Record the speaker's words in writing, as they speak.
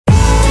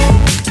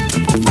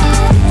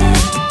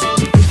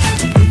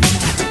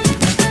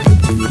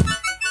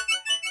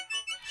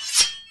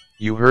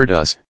You heard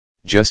us,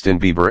 Justin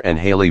Bieber and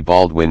Hailey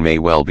Baldwin may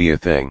well be a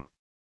thing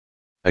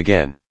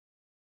again.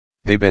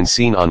 They've been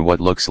seen on what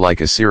looks like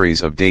a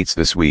series of dates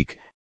this week,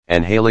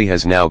 and Hailey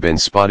has now been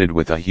spotted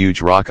with a huge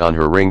rock on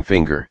her ring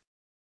finger.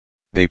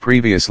 They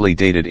previously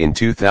dated in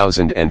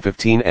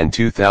 2015 and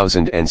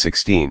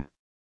 2016.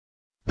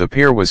 The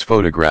pair was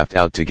photographed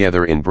out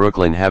together in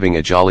Brooklyn having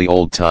a jolly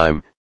old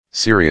time.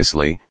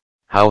 Seriously,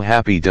 how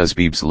happy does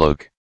Biebs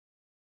look?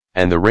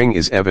 And the ring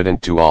is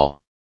evident to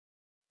all.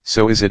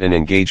 So is it an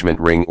engagement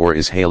ring, or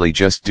is Hailey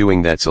just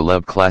doing that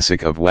celeb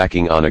classic of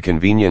whacking on a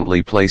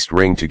conveniently placed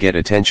ring to get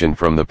attention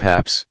from the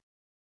paps?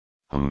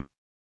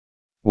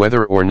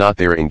 Whether or not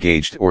they're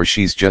engaged or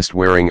she's just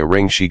wearing a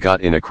ring she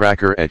got in a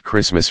cracker at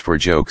Christmas for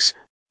jokes,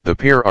 the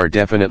pair are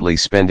definitely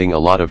spending a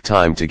lot of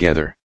time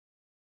together.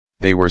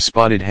 They were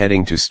spotted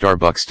heading to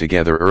Starbucks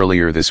together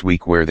earlier this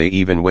week, where they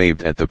even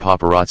waved at the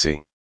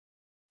paparazzi.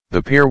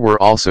 The pair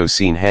were also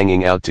seen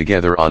hanging out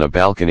together on a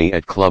balcony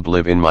at Club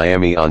Live in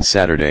Miami on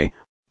Saturday,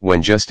 when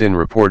Justin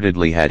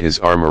reportedly had his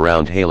arm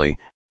around Hailey,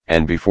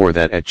 and before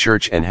that at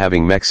church and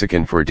having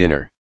Mexican for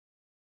dinner.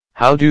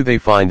 How do they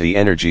find the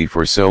energy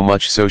for so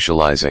much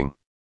socializing?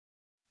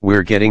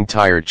 We're getting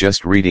tired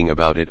just reading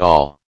about it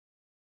all.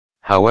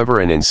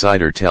 However, an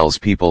insider tells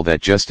People that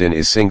Justin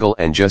is single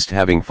and just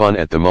having fun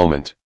at the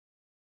moment.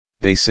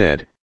 They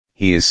said,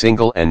 he is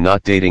single and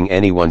not dating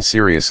anyone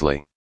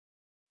seriously.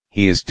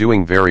 He is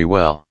doing very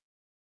well.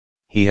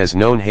 He has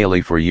known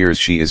Hailey for years.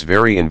 She is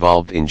very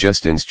involved in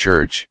Justin's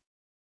church.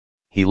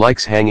 He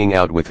likes hanging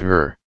out with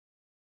her.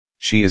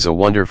 She is a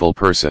wonderful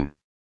person.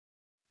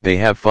 They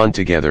have fun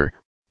together,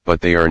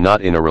 but they are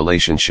not in a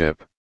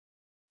relationship.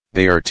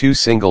 They are two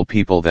single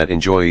people that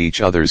enjoy each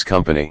other's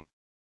company.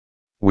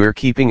 We're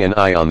keeping an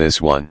eye on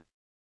this one.